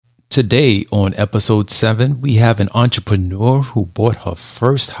Today, on episode 7, we have an entrepreneur who bought her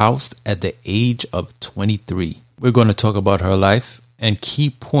first house at the age of 23. We're going to talk about her life and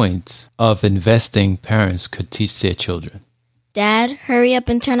key points of investing parents could teach their children. Dad, hurry up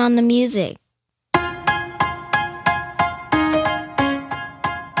and turn on the music.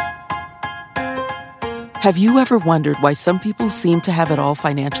 Have you ever wondered why some people seem to have it all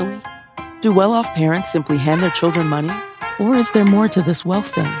financially? Do well-off parents simply hand their children money? Or is there more to this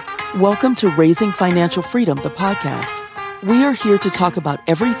wealth thing? Welcome to Raising Financial Freedom, the podcast. We are here to talk about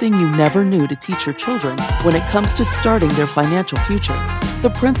everything you never knew to teach your children when it comes to starting their financial future.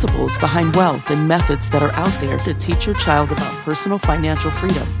 The principles behind wealth and methods that are out there to teach your child about personal financial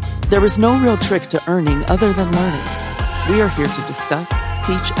freedom. There is no real trick to earning other than learning. We are here to discuss,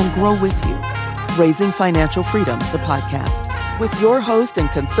 teach, and grow with you. Raising Financial Freedom, the podcast, with your host and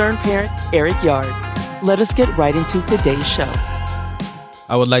concerned parent, Eric Yard. Let us get right into today's show.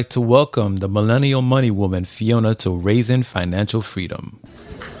 I would like to welcome the Millennial Money Woman, Fiona, to Raising Financial Freedom.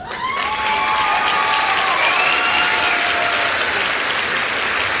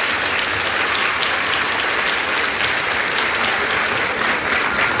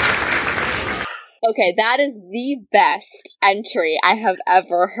 Okay, that is the best entry I have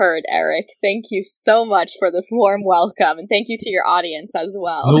ever heard, Eric. Thank you so much for this warm welcome, and thank you to your audience as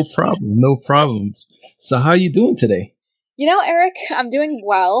well. No problems. So how are you doing today? You know, Eric, I'm doing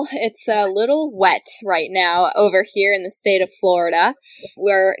well. It's a little wet right now over here in the state of Florida.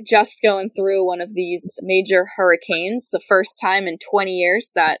 We're just going through one of these major hurricanes, the first time in 20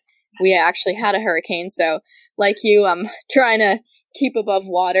 years that we actually had a hurricane. So, like you, I'm trying to keep above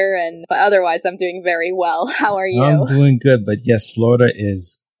water, but otherwise I'm doing very well. How are you? I'm doing good, but yes, Florida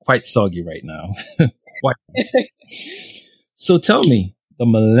is quite soggy right now. So tell me, the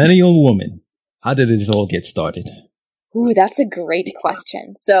Millennial Woman, how did this all get started? Ooh, that's a great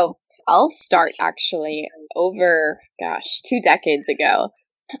question. So I'll start actually over, 2 decades ago.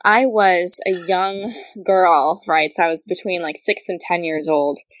 I was a young girl, right? So I was between like 6 and 10 years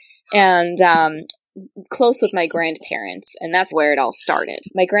old and close with my grandparents. And that's where it all started.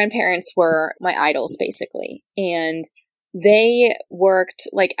 My grandparents were my idols, basically. And they worked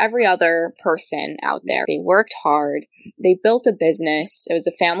like every other person out there. They worked hard. They built a business. It was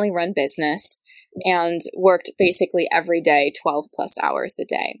a family-run business. And worked basically every day, 12 plus hours a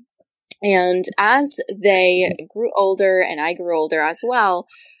day. And as they grew older and I grew older as well,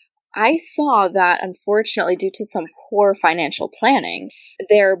 I saw that unfortunately, due to some poor financial planning,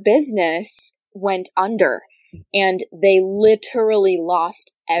 their business went under and they literally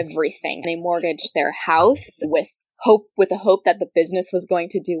lost everything. They mortgaged their house with the hope that the business was going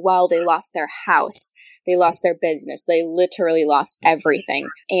to do well. They lost their house. They lost their business. They literally lost everything.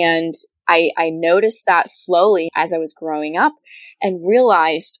 And I noticed that slowly as I was growing up and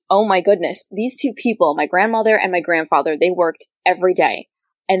realized, oh my goodness, these two people, my grandmother and my grandfather, they worked every day.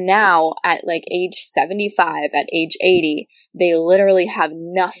 And now at like age 75, at age 80, they literally have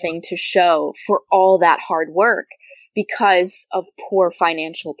nothing to show for all that hard work because of poor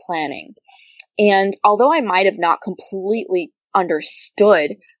financial planning. And although I might have not completely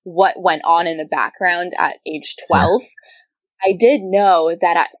understood what went on in the background at age 12, I did know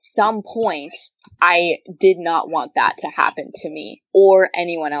that at some point, I did not want that to happen to me or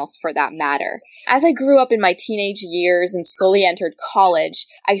anyone else for that matter. As I grew up in my teenage years and slowly entered college,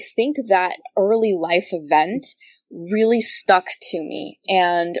 I think that early life event really stuck to me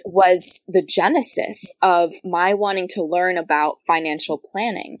and was the genesis of my wanting to learn about financial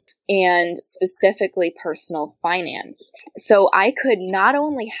planning and specifically personal finance. So I could not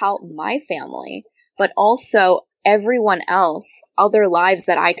only help my family, but also everyone else, other lives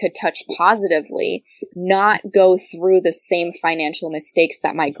that I could touch positively, not go through the same financial mistakes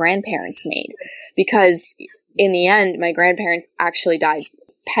that my grandparents made. Because in the end, my grandparents actually died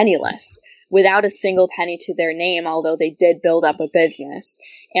penniless, without a single penny to their name, although they did build up a business.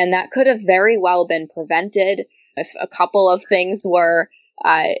 And that could have very well been prevented if a couple of things were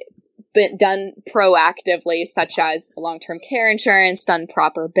been done proactively, such as long-term care insurance, done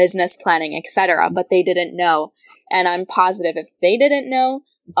proper business planning, etc. But they didn't know. And I'm positive if they didn't know,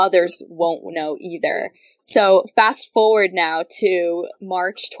 others won't know either. So fast forward now to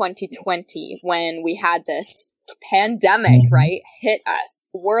March 2020, when we had this pandemic, right, hit us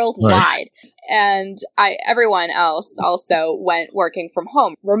worldwide. Right. And everyone else also went working from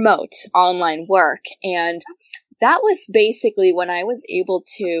home, remote, online work. And that was basically when I was able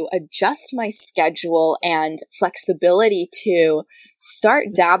to adjust my schedule and flexibility to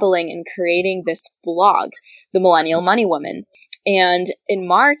start dabbling in creating this blog, The Millennial Money Woman. And in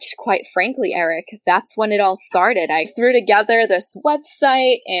March, quite frankly, Eric, that's when it all started. I threw together this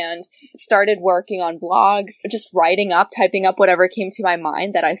website and started working on blogs, just typing up whatever came to my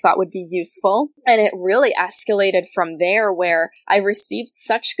mind that I thought would be useful. And it really escalated from there, where I received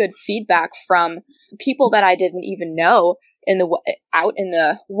such good feedback from people that I didn't even know out in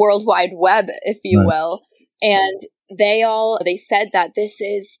the World Wide Web, if you will. And they said that this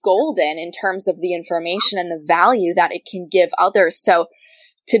is golden in terms of the information and the value that it can give others. So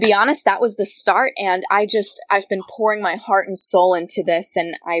to be honest, that was the start. And I've been pouring my heart and soul into this.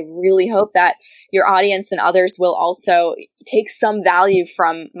 And I really hope that your audience and others will also take some value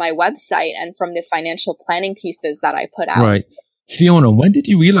from my website and from the financial planning pieces that I put out. Right. Fiona, when did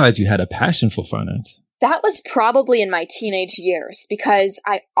you realize you had a passion for finance? That was probably in my teenage years, because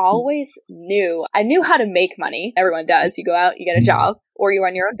I always knew how to make money. Everyone does. You go out, you get a job, or you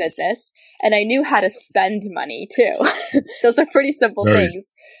run your own business. And I knew how to spend money too. Those are pretty simple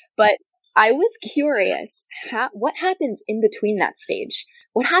things. But I was curious, what happens in between that stage?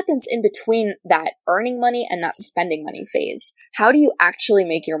 What happens in between that earning money and that spending money phase? How do you actually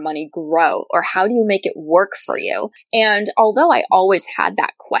make your money grow, or how do you make it work for you? And although I always had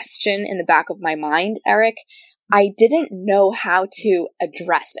that question in the back of my mind, Eric, I didn't know how to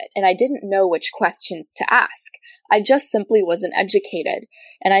address it, and I didn't know which questions to ask. I just simply wasn't educated.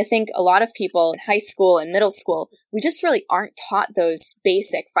 And I think a lot of people in high school and middle school, we just really aren't taught those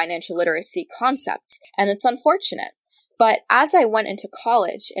basic financial literacy concepts. And it's unfortunate. But as I went into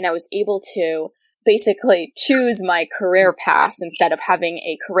college and I was able to basically choose my career path instead of having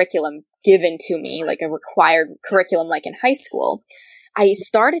a curriculum given to me, like a required curriculum like in high school, I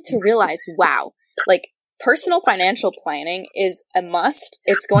started to realize, wow, like personal financial planning is a must.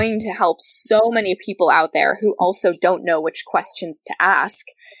 It's going to help so many people out there who also don't know which questions to ask.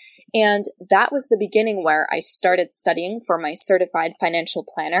 And that was the beginning where I started studying for my certified financial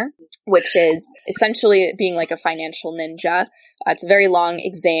planner, which is essentially being like a financial ninja. It's a very long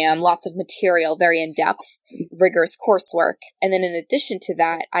exam, lots of material, very in-depth, rigorous coursework. And then in addition to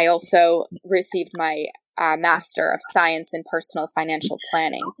that, I also received my Master of Science in Personal Financial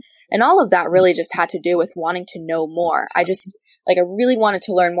Planning. And all of that really just had to do with wanting to know more. I really wanted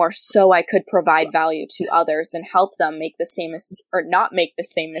to learn more so I could provide value to others and help them make the same or not make the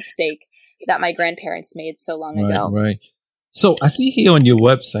same mistake that my grandparents made so long ago. Right. So I see here on your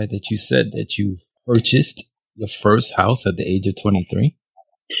website that you said that you purchased your first house at the age of 23.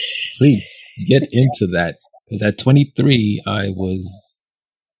 Please get into that, because at 23,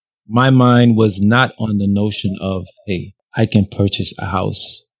 my mind was not on the notion of, hey, I can purchase a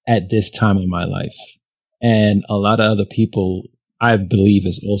house at this time in my life. And a lot of other people, I believe,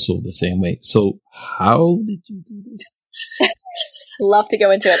 is also the same way. So how did you do this? Love to go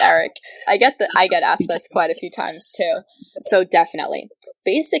into it, Eric. I get asked this quite a few times too. So definitely.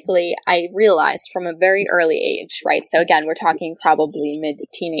 Basically, I realized from a very early age, right? So again, we're talking probably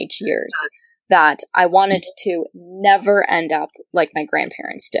mid-teenage years, that I wanted to never end up like my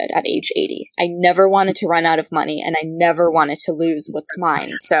grandparents did at age 80. I never wanted to run out of money, and I never wanted to lose what's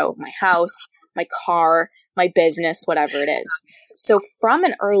mine. So my house, my car, my business, whatever it is. So from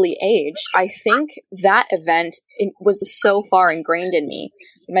an early age, I think that event was so far ingrained in me,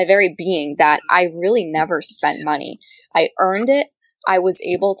 in my very being, that I really never spent money. I earned it. I was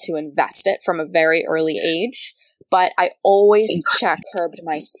able to invest it from a very early age, but I always curbed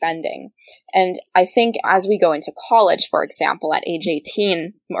my spending. And I think as we go into college, for example, at age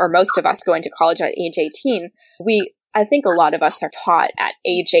 18, or most of us go into college at age 18, I think a lot of us are taught at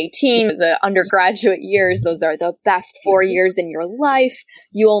age 18, the undergraduate years, those are the best 4 years in your life.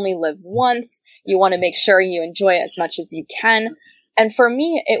 You only live once. You want to make sure you enjoy it as much as you can. And for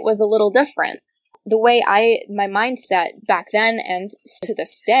me, it was a little different. The way my mindset back then and to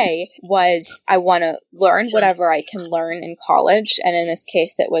this day was, I want to learn whatever I can learn in college. And in this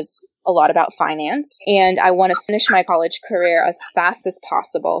case, it was a lot about finance. And I want to finish my college career as fast as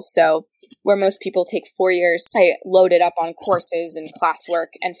possible. So where most people take 4 years, I loaded up on courses and classwork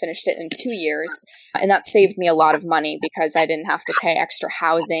and finished it in 2 years. And that saved me a lot of money because I didn't have to pay extra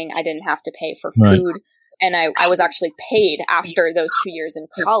housing. I didn't have to pay for food. Right. And I was actually paid after those 2 years in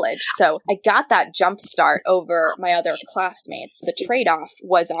college. So I got that jump start over my other classmates. The trade-off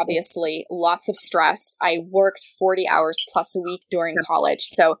was obviously lots of stress. I worked 40 hours plus a week during college.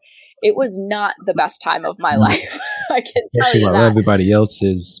 So it was not the best time of my life. I can tell you that. Everybody else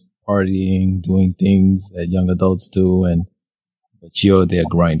is partying, doing things that young adults do, but you're there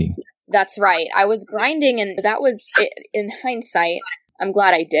grinding. That's right. I was grinding, and that was, in hindsight, I'm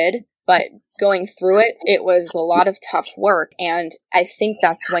glad I did. But going through it, it was a lot of tough work. And I think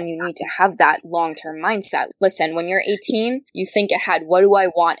that's when you need to have that long-term mindset. Listen, when you're 18, you think ahead, what do I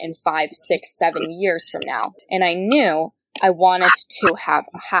want in 5, 6, 7 years from now? And I knew I wanted to have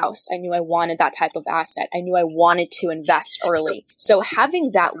a house. I knew I wanted that type of asset. I knew I wanted to invest early. So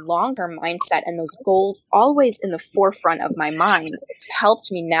having that long-term mindset and those goals always in the forefront of my mind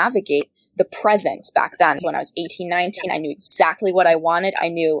helped me navigate the present back then. So when I was 18, 19, I knew exactly what I wanted. I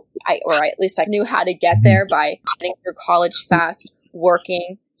knew at least I knew how to get there by getting through college fast,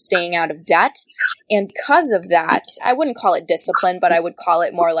 working, staying out of debt. And because of that, I wouldn't call it discipline, but I would call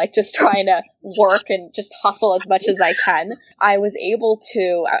it more like just trying to work and just hustle as much as I can. I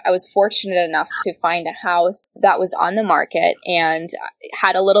was fortunate enough to find a house that was on the market and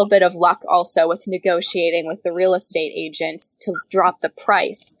had a little bit of luck also with negotiating with the real estate agents to drop the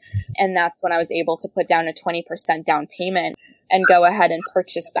price. And that's when I was able to put down a 20% down payment and go ahead and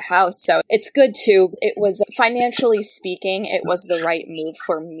purchase the house. So it's good too. It was, financially speaking, it was the right move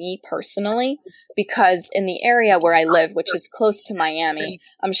for me personally, because in the area where I live, which is close to Miami,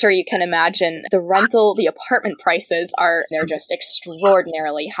 I'm sure you can imagine the apartment prices they're just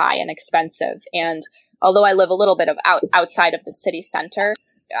extraordinarily high and expensive. And although I live a little bit outside of the city center,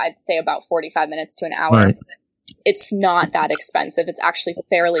 I'd say about 45 minutes to an hour. Right. It's not that expensive. It's actually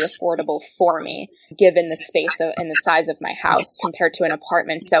fairly affordable for me, given the space and the size of my house compared to an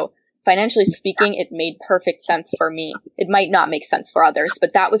apartment. So financially speaking, it made perfect sense for me. It might not make sense for others,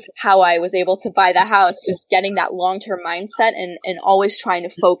 but that was how I was able to buy the house, just getting that long-term mindset and always trying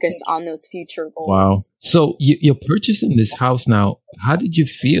to focus on those future goals. Wow. So you're purchasing this house now. How did you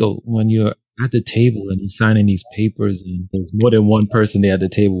feel when you're at the table and you're signing these papers and there's more than one person there at the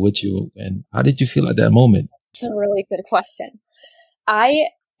table with you? And how did you feel at that moment? It's a really good question.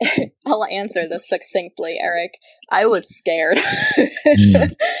 I'll answer this succinctly, Eric. I was scared.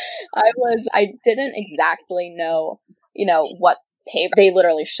 I didn't exactly know, what paper. They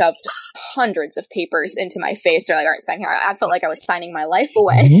literally shoved hundreds of papers into my face. They're like, all right, sign here. I felt like I was signing my life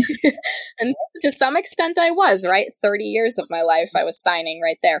away. Mm-hmm. And to some extent I was, right? 30 years of my life I was signing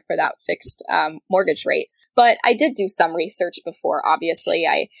right there for that fixed mortgage rate. But I did do some research before, obviously.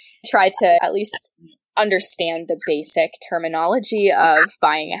 I tried to at least understand the basic terminology of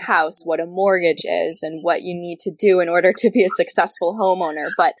buying a house, what a mortgage is, and what you need to do in order to be a successful homeowner.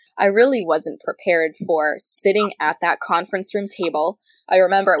 But I really wasn't prepared for sitting at that conference room table. I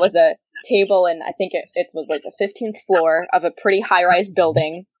remember it was a table, and I think it was like the 15th floor of a pretty high-rise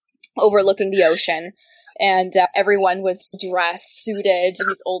building overlooking the ocean. And everyone was dressed, suited,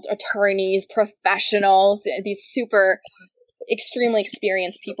 these old attorneys, professionals, these super extremely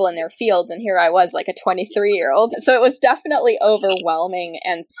experienced people in their fields, and here I was like a 23-year-old. So it was definitely overwhelming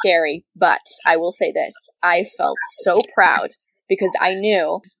and scary, but I will say this, I felt so proud because I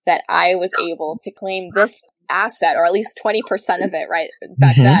knew that I was able to claim this asset, or at least 20% of it right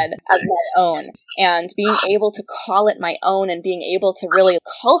back then, as my own, and being able to call it my own and being able to really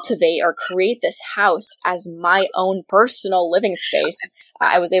cultivate or create this house as my own personal living space.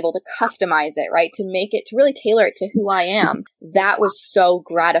 I was able to customize it, right? To make it, to really tailor it to who I am. That was so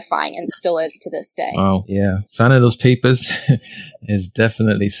gratifying and still is to this day. Wow. Yeah. Signing those papers is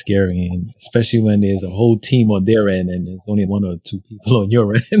definitely scary. And especially when there's a whole team on their end and there's only one or two people on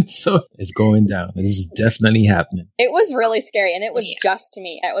your end. So it's going down. This is definitely happening. It was really scary. And it was just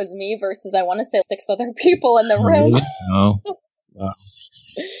me. It was me versus, I want to say, 6 other people in the room. Really? Oh, wow.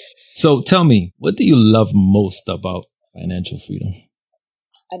 So tell me, what do you love most about financial freedom?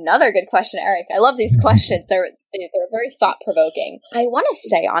 Another good question, Eric. I love these questions. They're very thought-provoking. I want to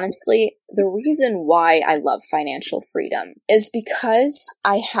say, honestly, the reason why I love financial freedom is because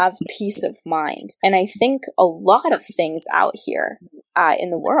I have peace of mind. And I think a lot of things out here in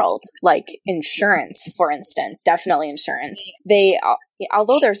the world, like insurance, for instance, definitely insurance,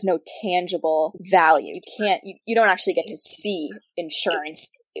 although there's no tangible value, you don't actually get to see insurance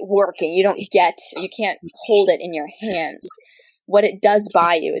working. You can't hold it in your hands. What it does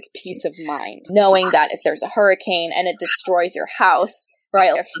buy you is peace of mind, knowing that if there's a hurricane and it destroys your house,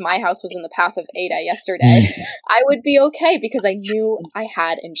 right? If my house was in the path of Ada yesterday, I would be okay because I knew I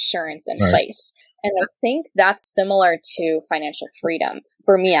had insurance in place. And I think that's similar to financial freedom,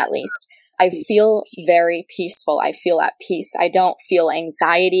 for me at least. I feel very peaceful. I feel at peace. I don't feel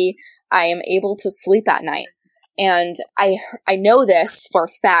anxiety. I am able to sleep at night. And I know this for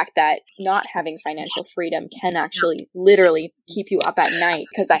a fact that not having financial freedom can actually literally keep you up at night,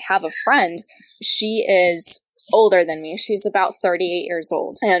 because I have a friend, she is older than me. She's about 38 years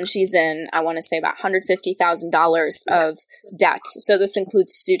old, and she's in, I want to say, about $150,000 of debt. So this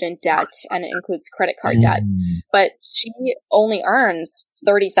includes student debt and it includes credit card debt. But she only earns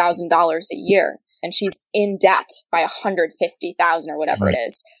 $30,000 a year, and she's in debt by $150,000 or whatever it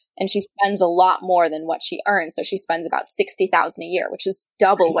is. And she spends a lot more than what she earns. So she spends about $60,000 a year, which is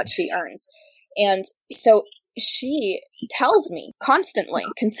double what she earns. And so she tells me constantly,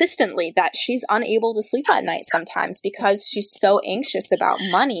 consistently, that she's unable to sleep at night sometimes because she's so anxious about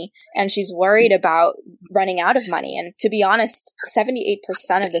money and she's worried about running out of money. And to be honest, 78%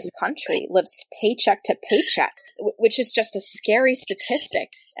 of this country lives paycheck to paycheck, which is just a scary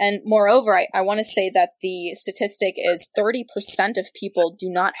statistic. And moreover, I want to say that the statistic is 30% of people do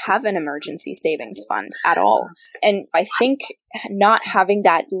not have an emergency savings fund at all. And I think not having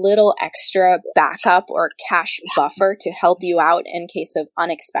that little extra backup or cash buffer to help you out in case of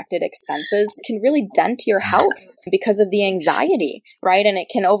unexpected expenses can really dent your health because of the anxiety, right? And it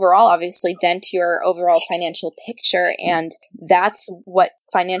can overall obviously dent your overall financial picture. And that's what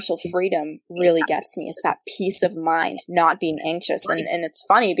financial freedom really gets me, is that peace of mind, not being anxious. And it's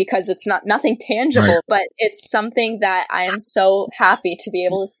funny because it's nothing tangible, but it's something that I am so happy to be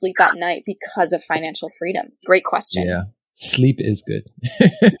able to sleep at night because of financial freedom. Great question. Yeah. Sleep is good.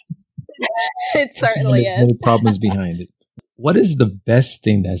 It certainly is. No problems behind it. What is the best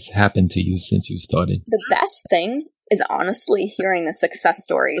thing that's happened to you since you started? The best thing is honestly hearing the success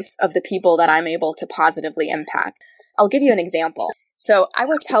stories of the people that I'm able to positively impact. I'll give you an example. So I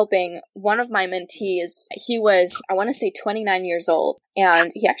was helping one of my mentees. He was, I want to say, 29 years old,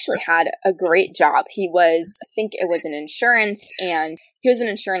 and he actually had a great job. He was, I think it was in insurance, and he was an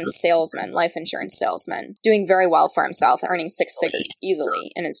insurance salesman, life insurance salesman, doing very well for himself, earning six figures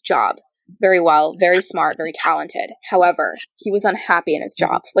easily in his job. Very well, very smart, very talented. However, he was unhappy in his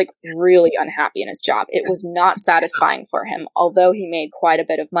job, like really unhappy in his job. It was not satisfying for him, although he made quite a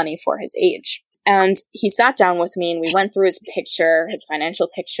bit of money for his age. And he sat down with me and we went through his picture, his financial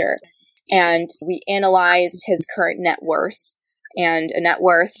picture, and we analyzed his current net worth. And a net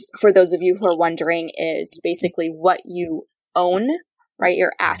worth, for those of you who are wondering, is basically what you own, right?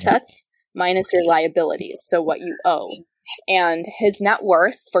 Your assets minus your liabilities. So what you owe. And his net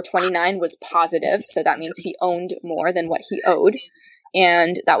worth for 29 was positive. So that means he owned more than what he owed.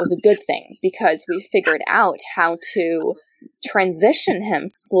 And that was a good thing because we figured out how to transition him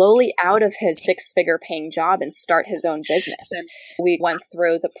slowly out of his six-figure paying job and start his own business. We went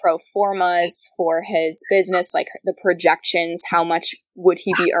through the pro formas for his business, like the projections, how much would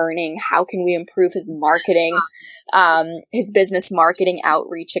he be earning, how can we improve his marketing, his business marketing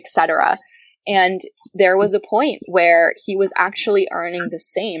outreach, etc. And there was a point where he was actually earning the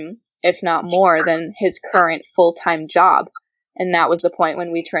same, if not more, than his current full-time job. And that was the point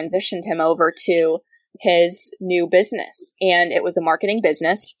when we transitioned him over to his new business. And it was a marketing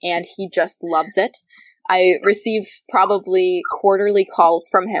business, and he just loves it. I receive probably quarterly calls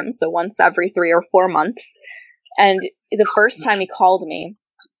from him, so once every 3 or 4 months. And the first time he called me,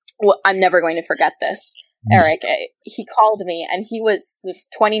 well, I'm never going to forget this, Eric. He called me, and he was this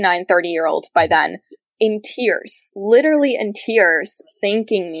 29, 30-year-old by then, in tears, literally in tears,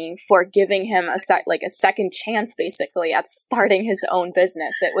 thanking me for giving him a second chance, basically, at starting his own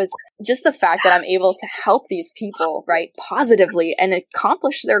business. It was just the fact that I'm able to help these people, right, positively and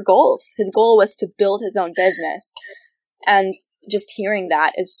accomplish their goals. His goal was to build his own business. And just hearing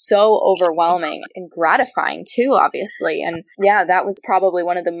that is so overwhelming and gratifying too, obviously. And yeah, that was probably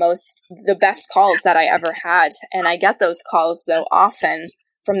one of the best calls that I ever had. And I get those calls, though, often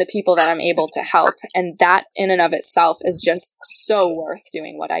from the people that I'm able to help. And that in and of itself is just so worth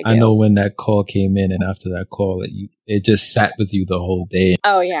doing what I do. I know when that call came in, and after that call, it just sat with you the whole day.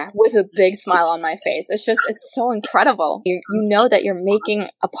 Oh yeah, with a big smile on my face. It's so incredible. You know that you're making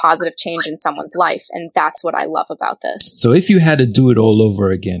a positive change in someone's life. And that's what I love about this. So if you had to do it all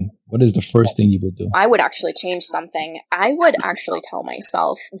over again, what is the first thing you would do? I would actually change something. I would actually tell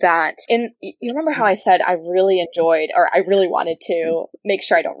myself that you remember how I said I really enjoyed, or I really wanted to make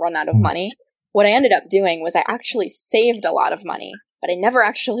sure I don't run out of money? What I ended up doing was I actually saved a lot of money, but I never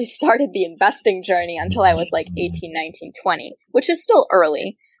actually started the investing journey until I was like 18, 19, 20, which is still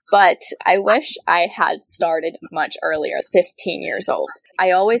early. But I wish I had started much earlier, 15 years old.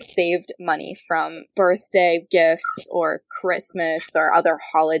 I always saved money from birthday gifts or Christmas or other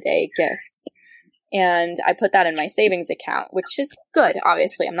holiday gifts. And I put that in my savings account, which is good.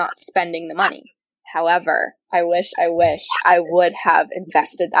 Obviously, I'm not spending the money. However, I wish I would have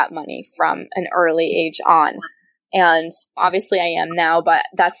invested that money from an early age on. And obviously I am now, but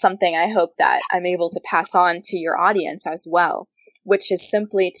that's something I hope that I'm able to pass on to your audience as well, which is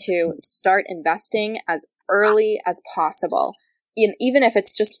simply to start investing as early as possible. Even if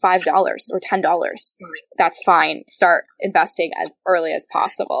it's just $5 or $10, that's fine. Start investing as early as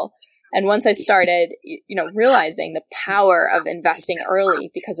possible. And once I started, realizing the power of investing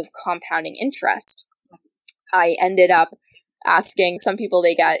early because of compounding interest, I ended up asking some people,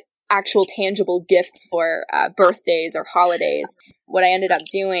 they get actual tangible gifts for birthdays or holidays. What I ended up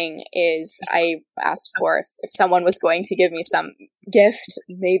doing is I asked for if someone was going to give me some gift,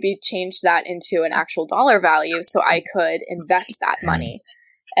 maybe change that into an actual dollar value so I could invest that money.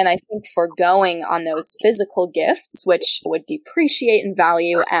 And I think foregoing on those physical gifts, which would depreciate in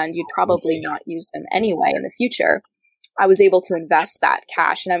value and you'd probably not use them anyway in the future, I was able to invest that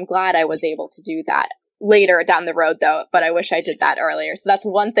cash. And I'm glad I was able to do that later down the road, though, but I wish I did that earlier. So that's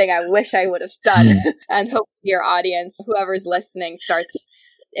one thing I wish I would have done. And hope your audience, whoever's listening, starts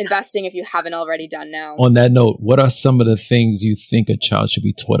investing if you haven't already done now. On that note, what are some of the things you think a child should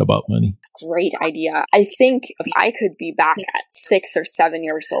be taught about money? Great idea. I think if I could be back at 6 or 7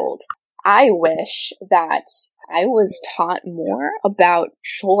 years old, I wish that I was taught more about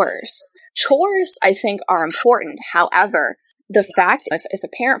chores. Chores, I think, are important. However, the fact if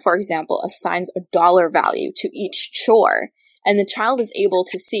a parent, for example, assigns a dollar value to each chore, and the child is able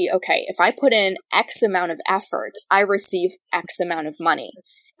to see, okay, if I put in X amount of effort, I receive X amount of money.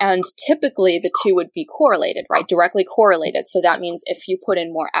 And typically the two would be correlated, right? Directly correlated. So that means if you put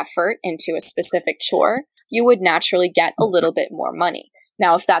in more effort into a specific chore, you would naturally get a little bit more money.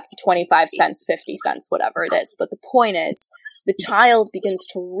 Now, if that's 25 cents, 50 cents, whatever it is. But the point is, the child begins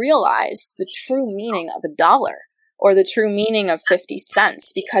to realize the true meaning of a dollar or the true meaning of 50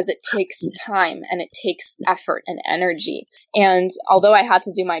 cents because it takes time and it takes effort and energy. And although I had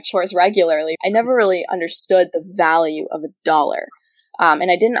to do my chores regularly, I never really understood the value of a dollar.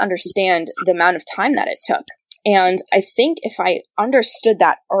 And I didn't understand the amount of time that it took. And I think if I understood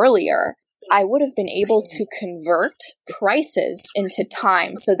that earlier, I would have been able to convert prices into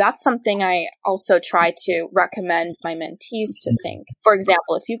time. So that's something I also try to recommend my mentees to think. For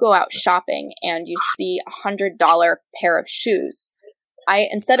example, if you go out shopping and you see $100 pair of shoes,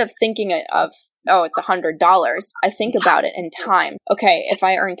 instead of thinking of, oh, it's $100, I think about it in time. Okay, if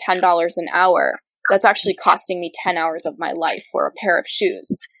I earn $10 an hour, that's actually costing me 10 hours of my life for a pair of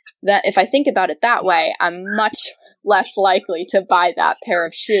shoes. That if I think about it that way, I'm much less likely to buy that pair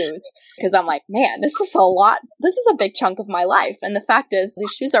of shoes because I'm like, man, this is a lot. This is a big chunk of my life. And the fact is,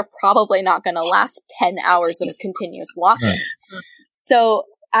 these shoes are probably not going to last 10 hours of continuous walking. Right. So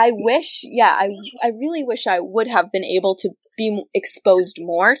I wish, I really wish I would have been able to be exposed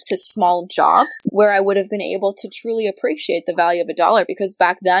more to small jobs where I would have been able to truly appreciate the value of a dollar, because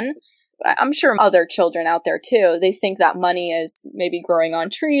back then, I'm sure other children out there too, they think that money is maybe growing on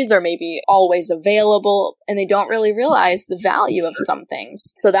trees or maybe always available, and they don't really realize the value of some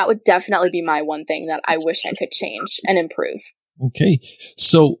things. So that would definitely be my one thing that I wish I could change and improve. Okay.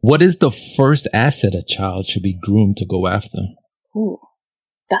 So what is the first asset a child should be groomed to go after? Ooh,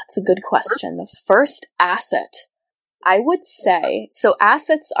 that's a good question. The first asset, I would say, so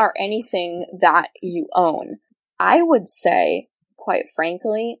assets are anything that you own. I would say, quite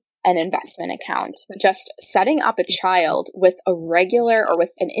frankly, an investment account. Just setting up a child with a regular or with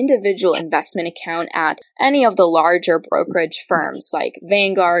an individual investment account at any of the larger brokerage firms like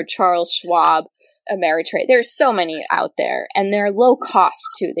Vanguard, Charles Schwab, Ameritrade. There's so many out there, and they're low cost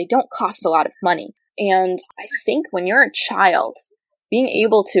too. They don't cost a lot of money. And I think when you're a child, being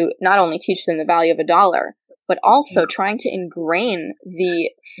able to not only teach them the value of a dollar, but also trying to ingrain the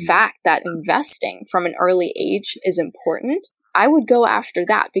fact that investing from an early age is important, I would go after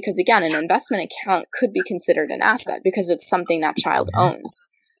that because, again, an investment account could be considered an asset because it's something that child owns.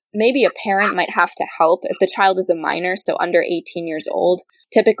 Maybe a parent might have to help if the child is a minor, so under 18 years old.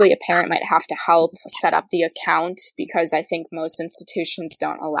 Typically, a parent might have to help set up the account because I think most institutions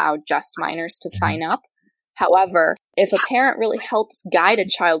don't allow just minors to sign up. However, if a parent really helps guide a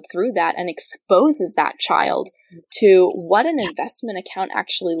child through that and exposes that child to what an investment account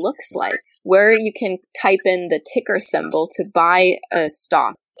actually looks like, where you can type in the ticker symbol to buy a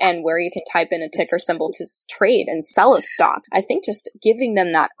stock and where you can type in a ticker symbol to trade and sell a stock, I think just giving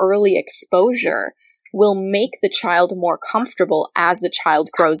them that early exposure will make the child more comfortable as the child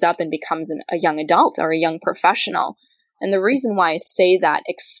grows up and becomes a young adult or a young professional. And the reason why I say that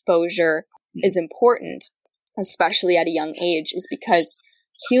exposure is important, especially at a young age, is because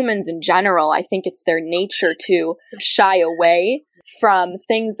humans in general, I think it's their nature to shy away from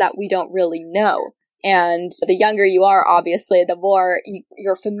things that we don't really know. And the younger you are, obviously, the more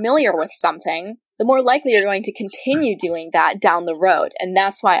you're familiar with something, the more likely you're going to continue doing that down the road. And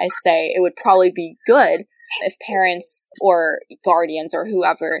that's why I say it would probably be good if parents or guardians or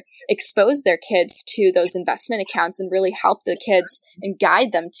whoever expose their kids to those investment accounts and really help the kids and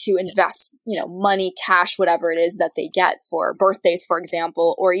guide them to invest, money, cash, whatever it is that they get for birthdays, for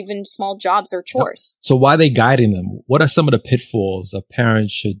example, or even small jobs or chores. So why are they guiding them? What are some of the pitfalls a parent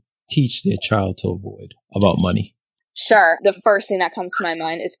should teach their child to avoid about money? Sure. The first thing that comes to my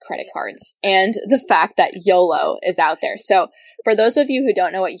mind is credit cards and the fact that YOLO is out there. So for those of you who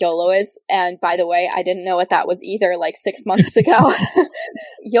don't know what YOLO is, and by the way, I didn't know what that was either like 6 months ago,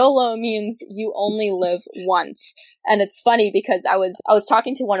 YOLO means you only live once. And it's funny because I was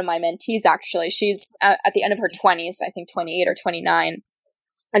talking to one of my mentees, actually. She's at the end of her 20s, I think 28 or 29.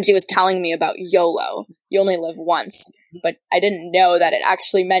 And she was telling me about YOLO. You only live once. But I didn't know that it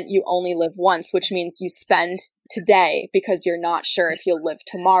actually meant you only live once, which means you spend today because you're not sure if you'll live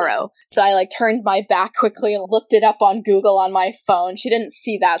tomorrow. So I turned my back quickly and looked it up on Google on my phone. She didn't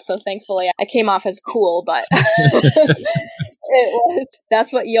see that. So thankfully I came off as cool, but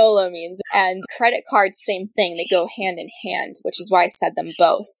that's what YOLO means. And credit cards, same thing. They go hand in hand, which is why I said them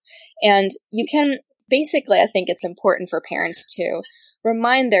both. And you can basically, I think it's important for parents to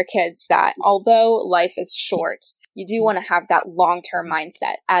remind their kids that although life is short, you do want to have that long-term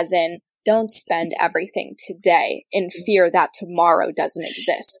mindset, as in, don't spend everything today in fear that tomorrow doesn't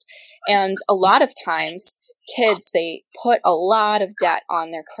exist. And a lot of times, kids, they put a lot of debt on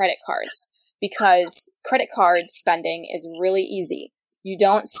their credit cards because credit card spending is really easy. You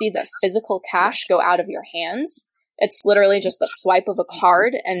don't see the physical cash go out of your hands. It's literally just the swipe of a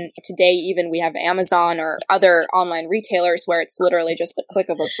card. And today, even we have Amazon or other online retailers where it's literally just the click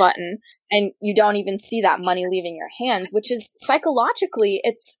of a button. And you don't even see that money leaving your hands, which is psychologically,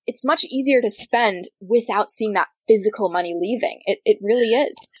 it's much easier to spend without seeing that physical money leaving. It really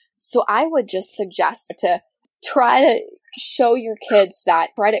is. So I would just suggest to try to show your kids that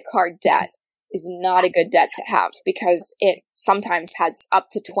credit card debt is not a good debt to have because it sometimes has up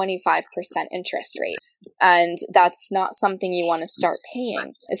to 25% interest rate. And that's not something you want to start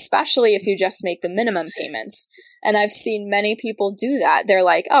paying, especially if you just make the minimum payments. And I've seen many people do that. They're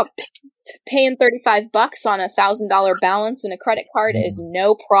like, oh, paying $35 on $1,000 balance in a credit card is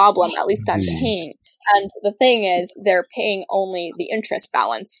no problem. At least I'm paying. And the thing is, they're paying only the interest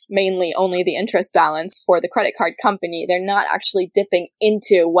balance, mainly only the interest balance for the credit card company. They're not actually dipping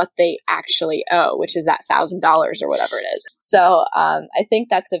into what they actually owe, which is that $1,000 or whatever it is. So I think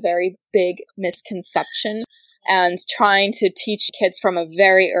that's a very big misconception. And trying to teach kids from a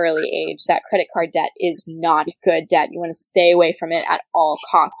very early age that credit card debt is not good debt. You want to stay away from it at all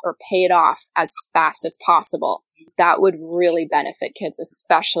costs or pay it off as fast as possible. That would really benefit kids,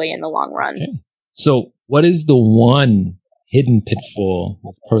 especially in the long run. Okay. So what is the one hidden pitfall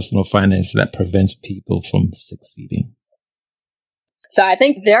with personal finance that prevents people from succeeding? So I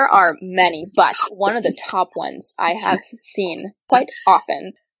think there are many, but one of the top ones I have seen quite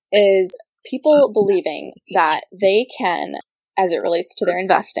often is people believing that they can, as it relates to their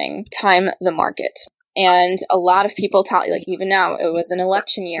investing, time the market. And a lot of people tell you, even now, it was an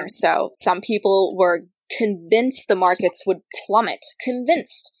election year. So some people were convinced the markets would plummet,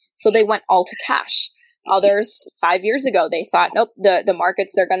 convinced. So they went all to cash. Others, 5 years ago, they thought, nope, the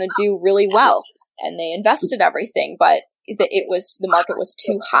markets, they're going to do really well. And they invested everything, but the market was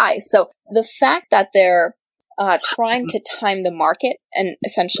too high. So the fact that they're trying to time the market and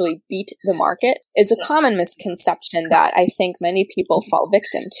essentially beat the market is a common misconception that I think many people fall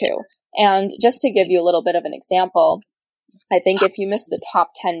victim to. And just to give you a little bit of an example, I think if you miss the top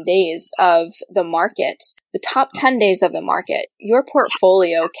 10 days of the market, your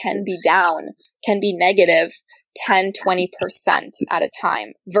portfolio can be down, can be negative 10, 20% at a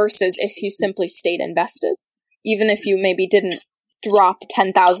time versus if you simply stayed invested. Even if you maybe didn't drop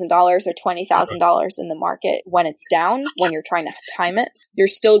 $10,000 or $20,000 in the market when it's down, when you're trying to time it, you're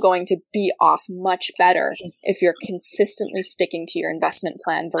still going to be off much better if you're consistently sticking to your investment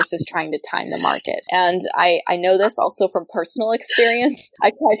plan versus trying to time the market. And I know this also from personal experience. I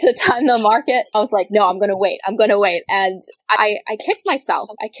tried to time the market. I was like, no, I'm going to wait. And I kicked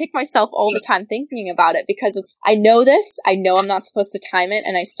myself. I kick myself all the time thinking about it because I know this. I know I'm not supposed to time it,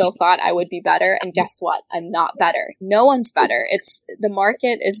 and I still thought I would be better. And guess what? I'm not better. No one's better. The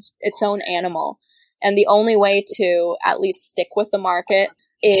market is its own animal. And the only way to at least stick with the market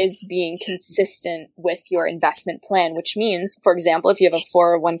is being consistent with your investment plan, which means, for example, if you have a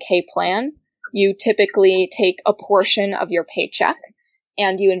 401k plan, you typically take a portion of your paycheck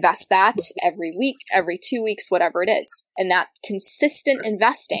And you invest that every week, every 2 weeks, whatever it is. And that consistent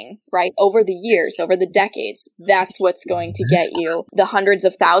investing, right, over the years, over the decades, that's what's going to get you the hundreds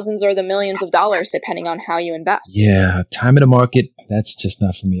of thousands or the millions of dollars, depending on how you invest. Yeah, time in the market, that's just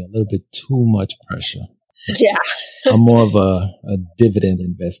not for me. A little bit too much pressure. Yeah. I'm more of a dividend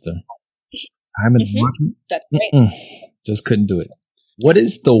investor. Time in the market? That's right. Just couldn't do it. What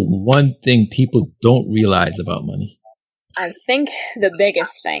is the one thing people don't realize about money? I think the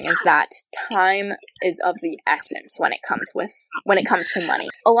biggest thing is that time is of the essence when it comes to money.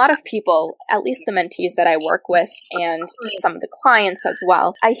 A lot of people, at least the mentees that I work with and some of the clients as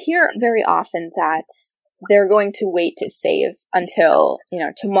well, I hear very often that they're going to wait to save until,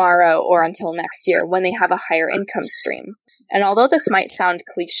 tomorrow or until next year when they have a higher income stream. And although this might sound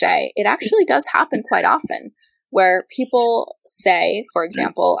cliche, it actually does happen quite often, where people say, for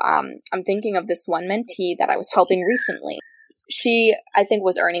example, I'm thinking of this one mentee that I was helping recently. She, I think,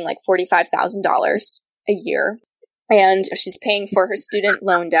 was earning like $45,000 a year, and she's paying for her student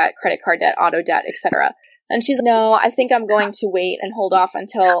loan debt, credit card debt, auto debt, etc. And she's, no, I think I'm going to wait and hold off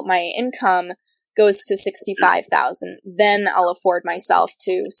until my income goes to $65,000. Then I'll afford myself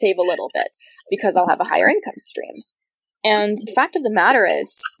to save a little bit because I'll have a higher income stream. And the fact of the matter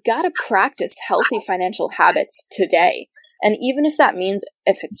is, you got to practice healthy financial habits today. And even if that means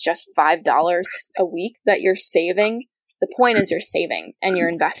if it's just $5 a week that you're saving, the point is you're saving and you're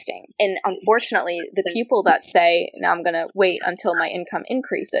investing. And unfortunately, the people that say, now I'm going to wait until my income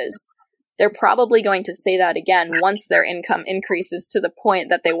increases, they're probably going to say that again once their income increases to the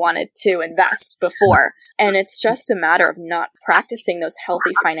point that they wanted to invest before. And it's just a matter of not practicing those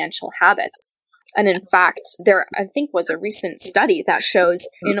healthy financial habits. And in fact, there, I think, was a recent study that shows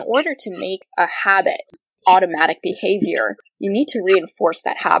in order to make a habit automatic behavior, you need to reinforce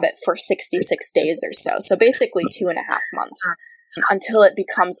that habit for 66 days or so. So basically 2.5 months until it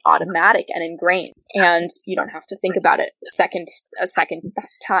becomes automatic and ingrained. And you don't have to think about it a second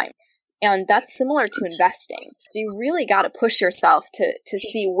time. And that's similar to investing. So you really got to push yourself to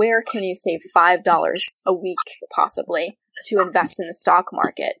see where can you save $5 a week possibly to invest in the stock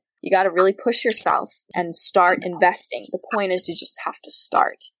market. You got to really push yourself and start investing. The point is you just have to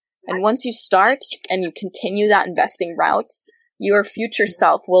start. And once you start and you continue that investing route, your future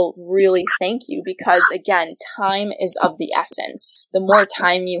self will really thank you because, again, time is of the essence. The more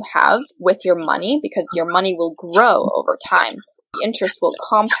time you have with your money, because your money will grow over time, the interest will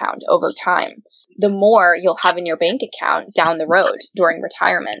compound over time, the more you'll have in your bank account down the road during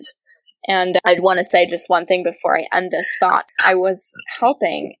retirement. And I'd want to say just one thing before I end this thought. I was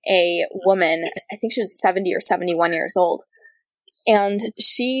helping a woman, I think she was 70 or 71 years old. And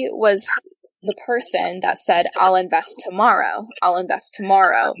she was the person that said, I'll invest tomorrow. I'll invest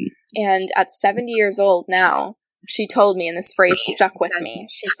tomorrow. And at 70 years old now, she told me, and this phrase stuck with me,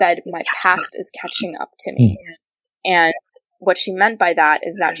 she said, my past is catching up to me. And what she meant by that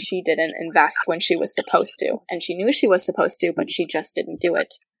is that she didn't invest when she was supposed to. And she knew she was supposed to, but she just didn't do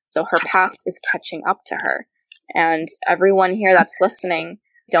it. So her past is catching up to her. And everyone here that's listening,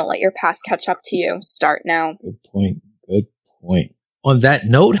 don't let your past catch up to you. Start now. Good point. Good point. On that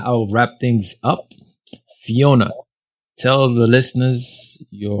note, I'll wrap things up. Fiona, tell the listeners,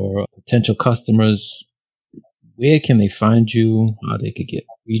 your potential customers, where can they find you, how they could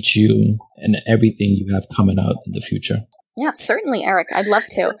reach you, and everything you have coming out in the future. Yeah, certainly, Eric. I'd love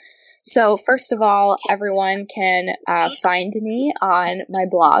to. So first of all, everyone can find me on my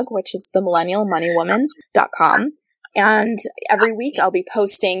blog, which is themillennialmoneywoman.com. And every week I'll be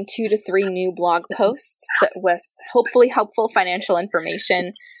posting 2 to 3 new blog posts with hopefully helpful financial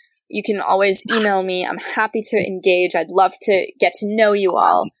information. You can always email me. I'm happy to engage. I'd love to get to know you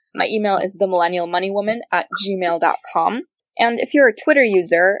all. My email is themillennialmoneywoman@gmail.com. And if you're a Twitter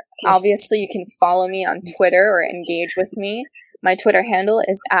user, obviously you can follow me on Twitter or engage with me. My Twitter handle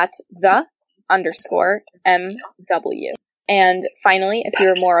is @the_MW. And finally, if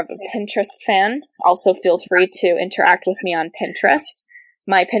you're more of a Pinterest fan, also feel free to interact with me on Pinterest.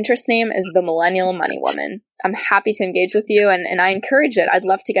 My Pinterest name is The Millennial Money Woman. I'm happy to engage with you, and I encourage it. I'd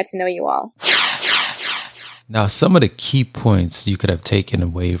love to get to know you all. Now, some of the key points you could have taken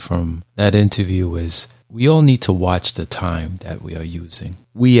away from that interview is we all need to watch the time that we are using.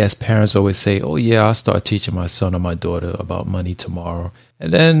 We as parents always say, oh yeah, I'll start teaching my son or my daughter about money tomorrow.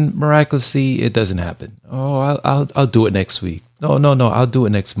 And then miraculously, it doesn't happen. Oh, I'll do it next week. No, I'll do it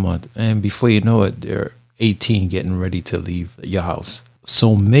next month. And before you know it, they're 18 getting ready to leave your house.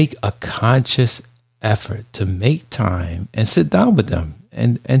 So make a conscious effort to make time and sit down with them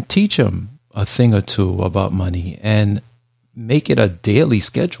and teach them a thing or two about money and make it a daily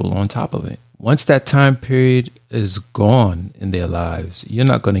schedule on top of it. Once that time period is gone in their lives, you're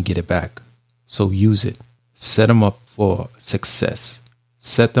not going to get it back. So use it. Set them up for success.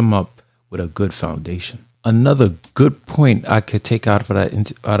 Set them up with a good foundation. Another good point I could take out of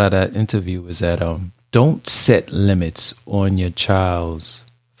that interview is that don't set limits on your child's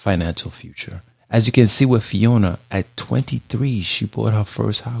financial future. As you can see with Fiona, at 23, she bought her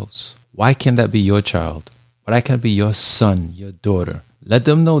first house. Why can't that be your child? Why can't it be your son, your daughter? Let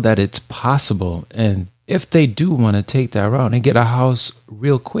them know that it's possible. And if they do want to take that route and get a house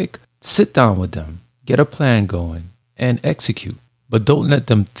real quick, sit down with them, get a plan going, and execute. But don't let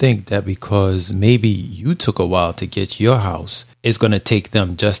them think that because maybe you took a while to get your house, it's going to take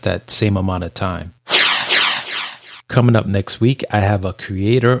them just that same amount of time. Coming up next week, I have a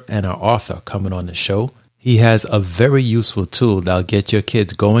creator and an author coming on the show. He has a very useful tool that'll get your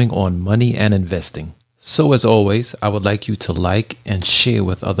kids going on money and investing. So as always, I would like you to like and share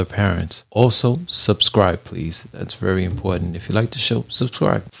with other parents. Also, subscribe, please. That's very important. If you like the show,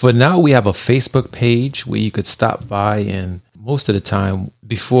 subscribe. For now, we have a Facebook page where you could stop by, and most of the time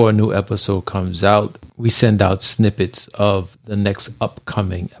before a new episode comes out, we send out snippets of the next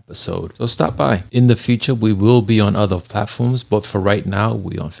upcoming episode. So stop by. In the future, we will be on other platforms, but for right now,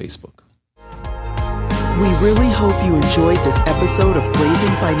 we're on Facebook. We really hope you enjoyed this episode of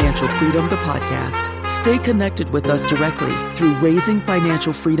Raising Financial Freedom, the podcast. Stay connected with us directly through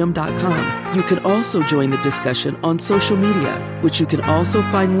raisingfinancialfreedom.com. You can also join the discussion on social media, which you can also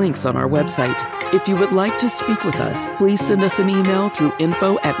find links on our website. If you would like to speak with us, please send us an email through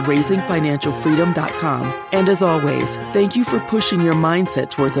info@raisingfinancialfreedom.com. And as always, thank you for pushing your mindset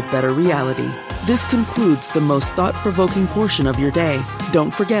towards a better reality. This concludes the most thought-provoking portion of your day.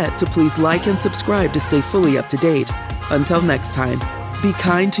 Don't forget to please like and subscribe to stay fully up to date. Until next time, be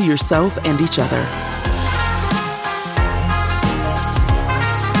kind to yourself and each other.